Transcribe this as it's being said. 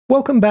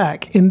Welcome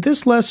back. In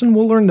this lesson,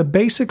 we'll learn the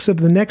basics of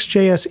the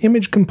Next.js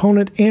image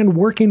component and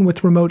working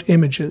with remote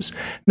images.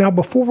 Now,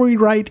 before we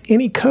write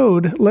any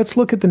code, let's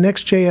look at the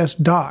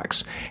Next.js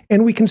docs.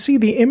 And we can see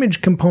the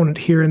image component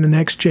here in the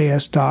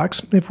Next.js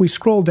docs. If we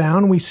scroll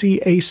down, we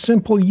see a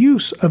simple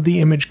use of the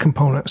image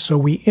component. So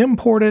we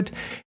import it,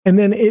 and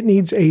then it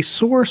needs a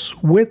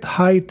source, width,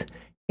 height,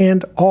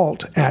 and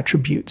alt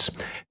attributes.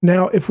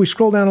 Now, if we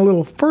scroll down a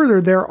little further,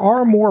 there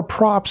are more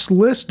props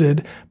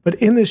listed, but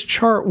in this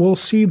chart, we'll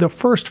see the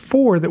first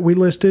four that we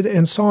listed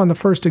and saw in the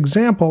first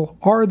example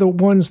are the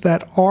ones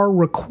that are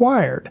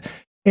required.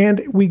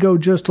 And we go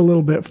just a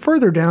little bit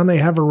further down, they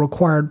have a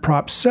required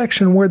props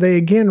section where they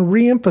again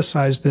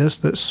re-emphasize this,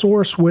 that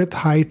source, width,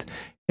 height,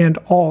 and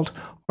alt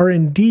are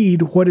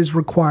indeed what is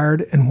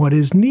required and what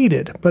is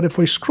needed. But if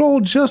we scroll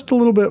just a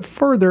little bit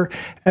further,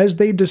 as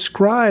they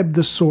describe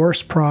the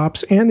source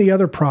props and the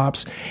other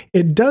props,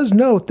 it does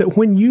note that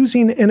when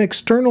using an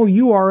external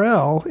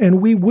URL,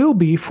 and we will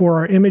be for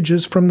our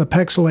images from the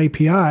Pexel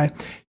API,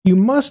 you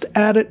must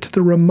add it to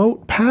the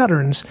remote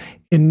patterns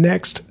in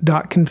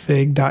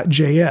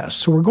next.config.js.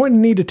 So we're going to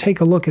need to take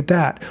a look at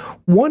that.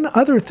 One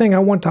other thing I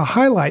want to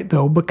highlight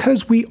though,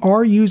 because we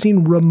are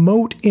using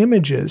remote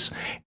images,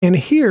 and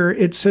here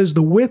it says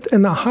the width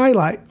and the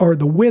highlight, or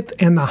the width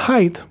and the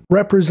height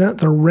represent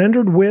the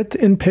rendered width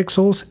in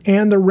pixels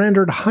and the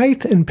rendered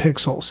height in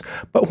pixels.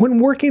 But when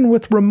working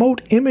with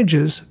remote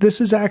images, this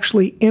is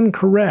actually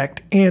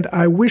incorrect, and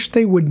I wish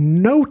they would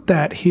note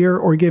that here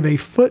or give a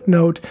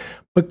footnote,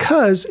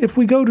 because if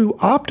we go to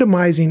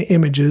optimizing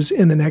images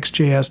in the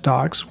Next.js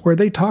docs, where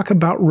they talk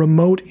about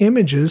remote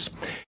images,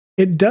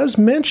 it does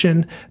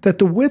mention that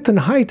the width and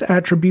height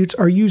attributes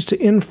are used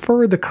to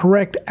infer the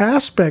correct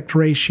aspect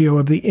ratio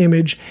of the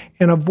image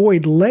and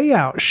avoid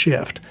layout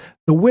shift.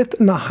 The width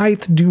and the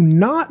height do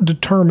not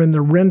determine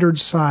the rendered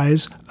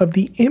size of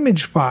the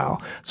image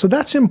file. So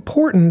that's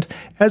important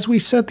as we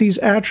set these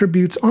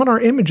attributes on our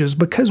images,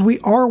 because we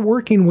are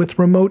working with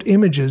remote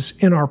images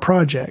in our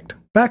project.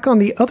 Back on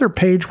the other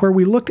page where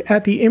we looked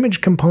at the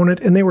image component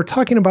and they were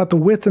talking about the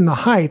width and the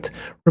height,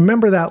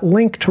 remember that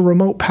link to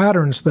remote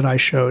patterns that I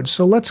showed.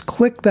 So let's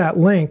click that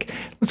link.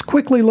 Let's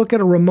quickly look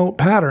at a remote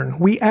pattern.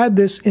 We add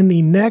this in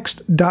the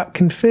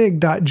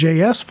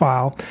next.config.js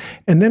file,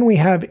 and then we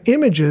have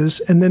images,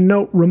 and then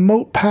note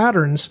remote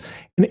patterns.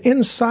 And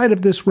inside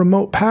of this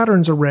remote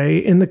patterns array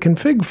in the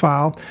config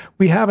file,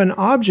 we have an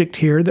object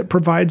here that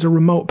provides a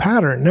remote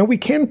pattern. Now we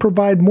can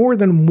provide more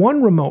than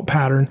one remote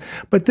pattern,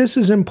 but this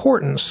is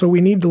important. So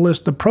we need to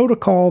list the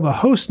protocol, the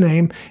host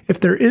name. If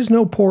there is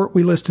no port,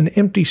 we list an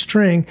empty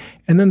string,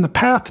 and then the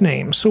path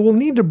name. So we'll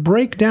need to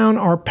break down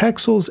our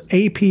Pexel's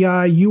API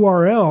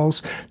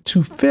URLs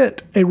to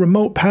fit a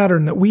remote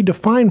pattern that we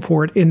define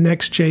for it in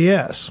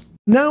Next.js.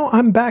 Now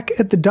I'm back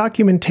at the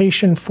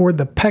documentation for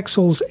the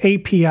Pexel's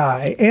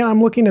API, and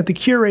I'm looking at the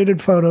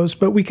curated photos,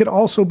 but we could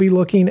also be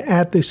looking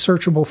at the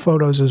searchable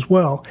photos as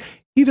well.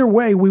 Either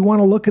way, we want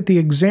to look at the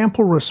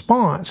example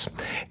response.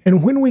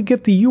 And when we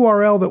get the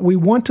URL that we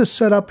want to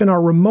set up in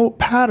our remote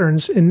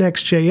patterns in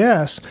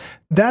Next.js,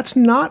 that's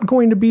not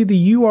going to be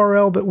the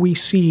URL that we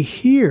see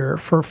here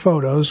for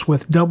photos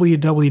with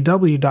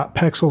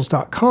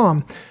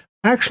www.pexels.com.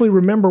 Actually,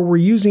 remember, we're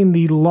using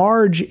the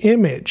large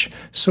image,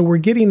 so we're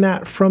getting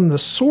that from the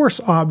source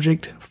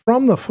object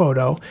from the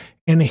photo.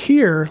 And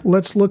here,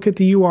 let's look at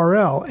the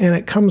URL, and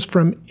it comes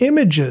from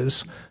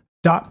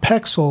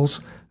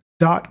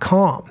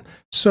images.pexels.com.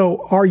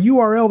 So our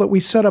URL that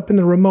we set up in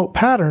the remote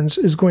patterns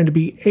is going to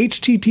be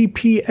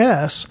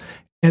HTTPS,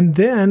 and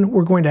then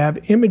we're going to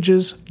have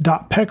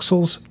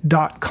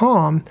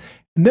images.pexels.com.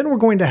 And then we're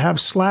going to have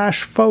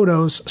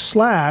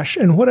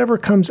 /photos/ and whatever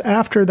comes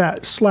after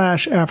that /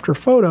 after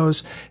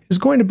photos is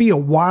going to be a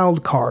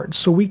wildcard.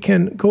 So we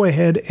can go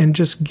ahead and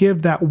just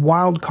give that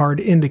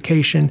wildcard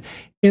indication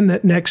in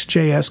that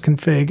Next.js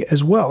config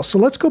as well. So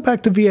let's go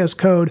back to VS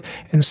Code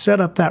and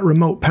set up that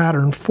remote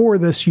pattern for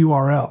this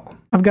URL.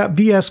 I've got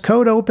VS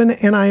Code open,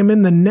 and I am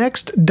in the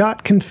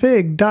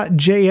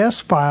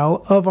next.config.js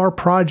file of our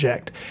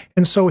project.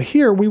 And so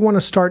here we want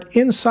to start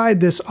inside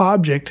this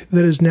object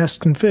that is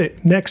next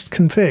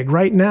config.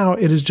 Right now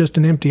it is just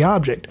an empty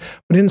object.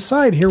 But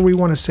inside here we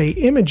want to say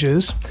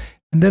images,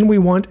 and then we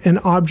want an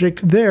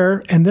object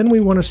there, and then we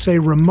want to say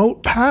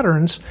remote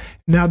patterns.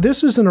 Now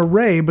this is an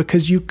array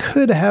because you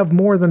could have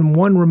more than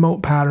one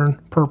remote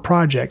pattern per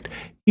project.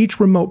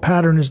 Each remote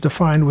pattern is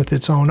defined with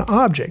its own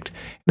object,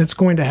 and it's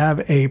going to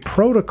have a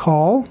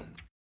protocol,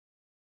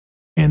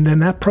 and then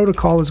that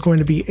protocol is going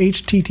to be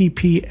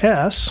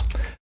HTTPS.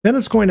 Then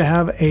it's going to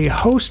have a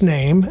host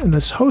name, and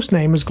this host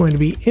name is going to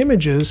be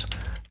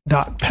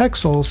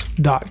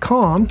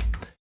images.pexels.com.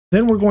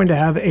 Then we're going to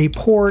have a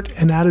port,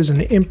 and that is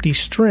an empty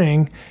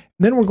string.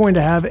 Then we're going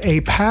to have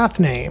a path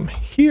name.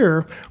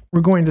 Here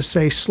we're going to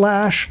say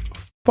 /photos/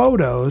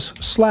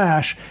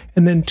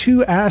 and then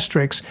 2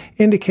 asterisks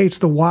indicates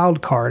the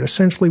wildcard.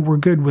 Essentially, we're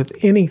good with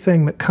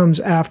anything that comes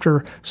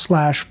after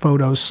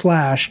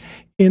 /photos/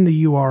 in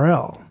the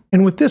URL.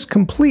 And with this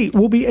complete,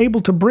 we'll be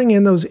able to bring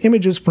in those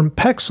images from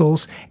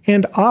Pexels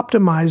and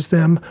optimize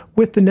them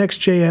with the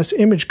Next.js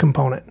image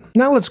component.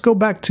 Now let's go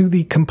back to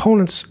the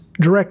components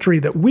directory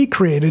that we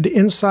created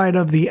inside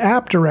of the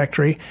app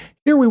directory.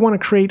 Here we want to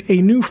create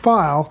a new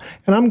file,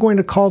 and I'm going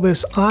to call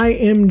this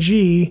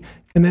img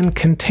and then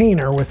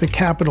container with a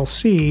capital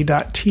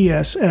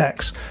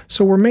C.tsx.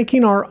 So we're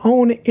making our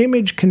own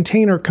image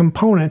container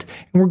component,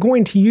 and we're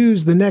going to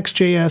use the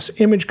Next.js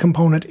image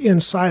component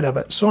inside of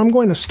it. So I'm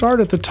going to start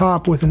at the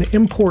top with an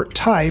import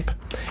type,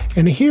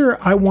 and here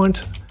I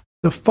want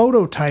the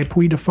photo type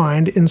we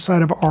defined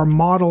inside of our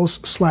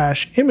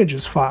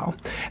models/images file.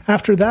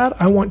 After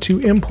that, I want to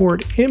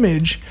import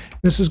image.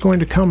 This is going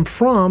to come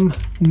from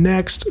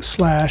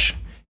next/image.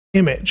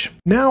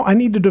 Now I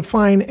need to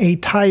define a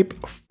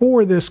type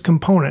for this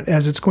component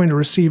as it's going to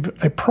receive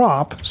a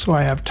prop. So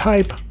I have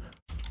type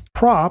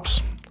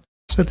props,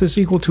 set this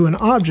equal to an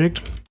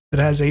object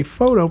that has a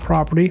photo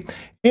property,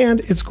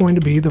 and it's going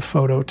to be the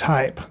photo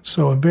type.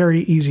 So a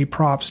very easy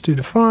props to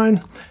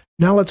define.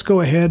 Now let's go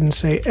ahead and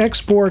say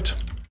export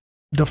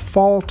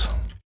default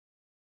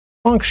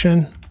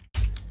function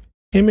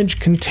image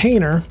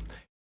container,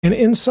 and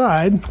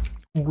inside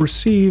we'll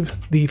receive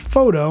the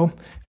photo.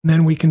 And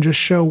then we can just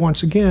show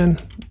once again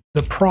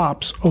the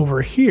props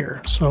over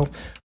here. So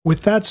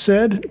with that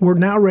said, we're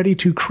now ready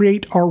to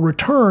create our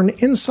return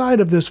inside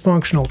of this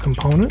functional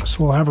component.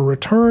 So we'll have a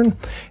return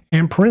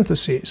and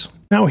parentheses.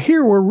 Now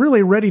here we're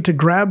really ready to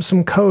grab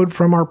some code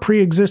from our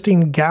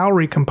pre-existing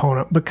gallery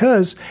component,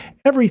 because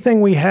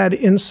everything we had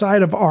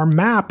inside of our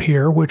map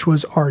here, which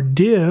was our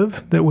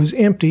div that was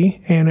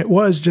empty, and it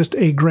was just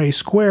a gray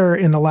square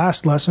in the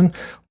last lesson,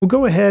 we'll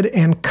go ahead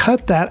and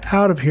cut that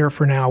out of here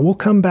for now. We'll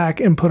come back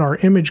and put our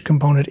image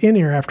component in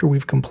here after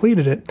we've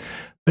completed it.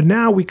 But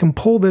now we can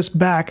pull this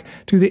back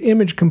to the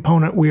image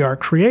component we are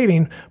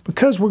creating,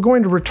 because we're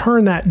going to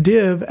return that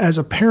div as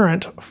a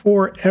parent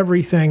for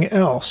everything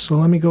else. So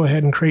let me go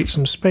ahead and create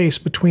some space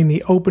between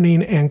the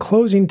opening and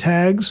closing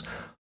tags.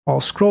 I'll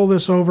scroll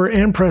this over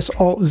and press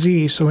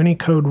Alt-Z so any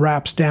code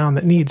wraps down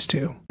that needs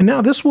to. And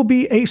now this will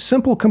be a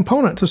simple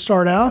component to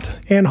start out,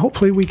 and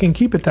hopefully we can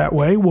keep it that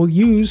way. We'll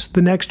use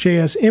the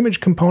Next.js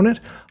image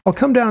component. I'll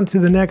come down to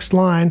the next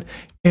line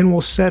and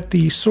we'll set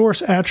the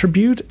source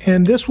attribute,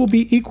 and this will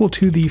be equal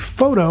to the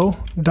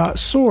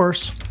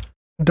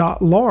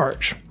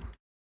photo.source.large.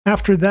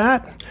 After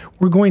that,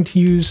 we're going to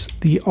use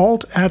the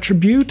alt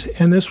attribute,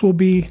 and this will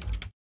be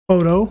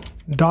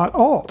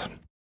photo.alt.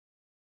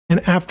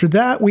 And after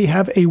that, we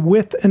have a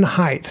width and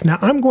height. Now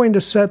I'm going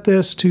to set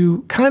this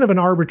to kind of an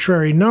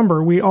arbitrary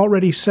number. We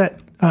already set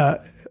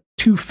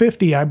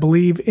 250, I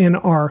believe, in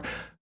our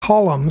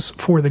columns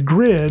for the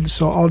grid.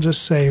 So I'll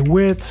just say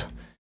width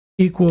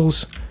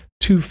equals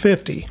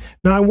 250.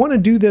 Now I want to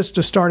do this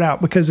to start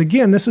out because,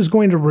 again, this is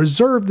going to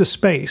reserve the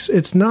space.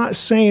 It's not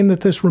saying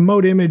that this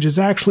remote image is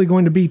actually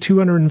going to be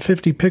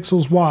 250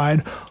 pixels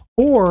wide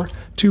or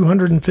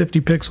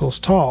 250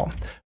 pixels tall,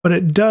 but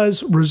it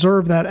does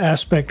reserve that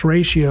aspect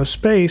ratio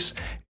space.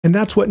 And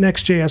that's what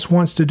Next.js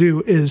wants to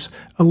do, is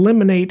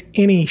eliminate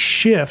any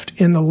shift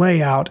in the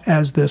layout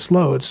as this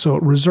loads. So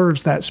it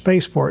reserves that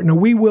space for it. Now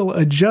we will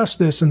adjust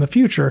this in the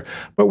future,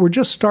 but we're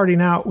just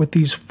starting out with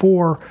these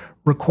 4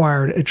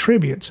 required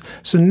attributes.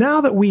 So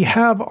now that we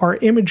have our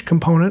image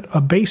component,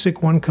 a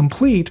basic one,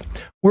 complete,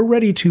 we're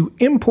ready to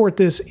import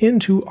this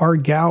into our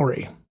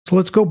gallery. So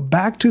let's go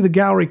back to the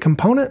gallery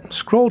component,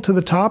 scroll to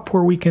the top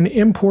where we can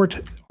import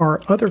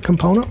our other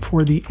component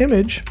for the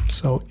image.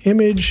 So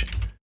image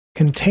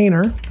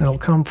container, it'll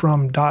come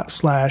from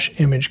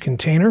 ./image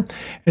container.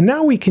 And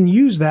now we can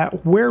use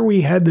that where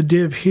we had the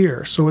div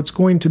here. So it's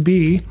going to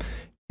be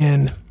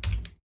an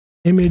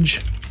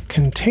image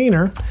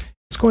container.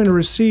 It's going to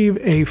receive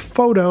a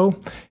photo,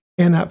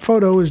 and that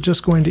photo is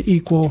just going to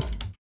equal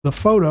the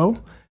photo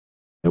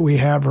that we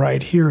have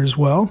right here as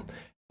well.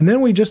 And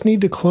then we just need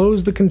to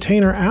close the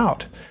container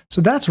out.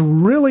 So that's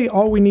really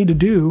all we need to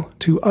do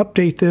to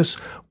update this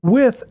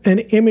with an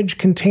image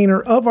container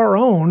of our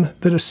own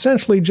that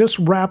essentially just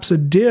wraps a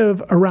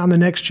div around the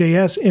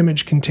Next.js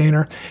image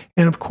container.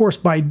 And of course,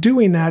 by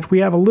doing that, we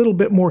have a little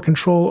bit more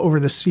control over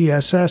the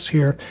CSS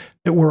here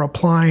that we're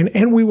applying,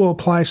 and we will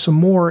apply some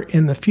more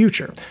in the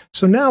future.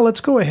 So now let's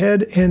go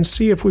ahead and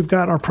see if we've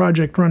got our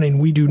project running.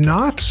 We do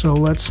not, so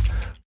let's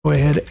go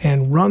ahead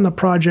and run the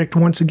project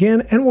once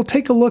again, and we'll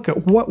take a look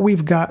at what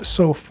we've got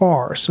so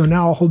far. So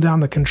now I'll hold down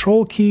the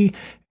Control key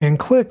and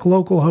click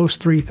localhost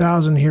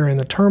 3000 here in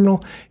the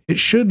terminal. It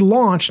should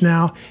launch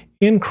now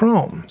in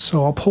Chrome.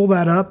 So I'll pull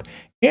that up,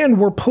 and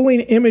we're pulling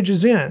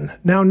images in.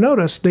 Now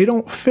notice they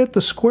don't fit the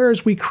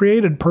squares we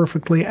created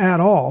perfectly at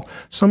all.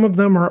 Some of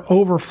them are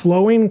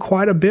overflowing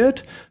quite a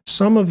bit.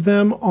 Some of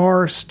them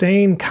are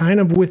staying kind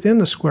of within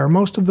the square.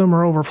 Most of them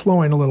are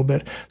overflowing a little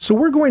bit. So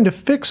we're going to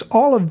fix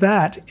all of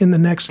that in the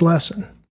next lesson.